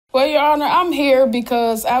Well, Your Honor, I'm here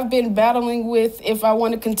because I've been battling with if I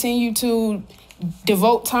want to continue to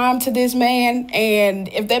devote time to this man, and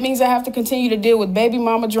if that means I have to continue to deal with baby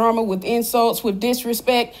mama drama, with insults, with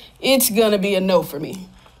disrespect, it's gonna be a no for me.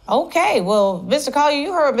 Okay, well, Mr. Collier,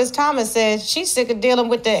 you heard Ms. Thomas said she's sick of dealing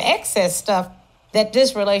with the excess stuff that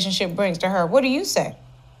this relationship brings to her. What do you say?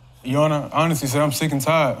 Your Honor, I honestly say I'm sick and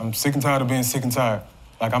tired. I'm sick and tired of being sick and tired.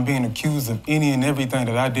 Like, I'm being accused of any and everything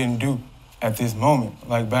that I didn't do at this moment.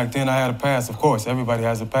 Like, back then I had a past, of course, everybody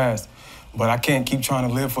has a past. But I can't keep trying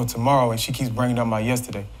to live for tomorrow, and she keeps bringing up my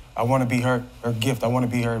yesterday. I want to be her gift. I want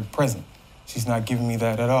to be her present. She's not giving me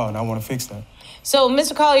that at all, and I want to fix that. So,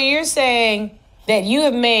 Mr. Collier, you're saying that you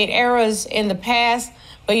have made errors in the past,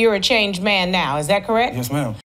 but you're a changed man now. Is that correct? Yes, ma'am.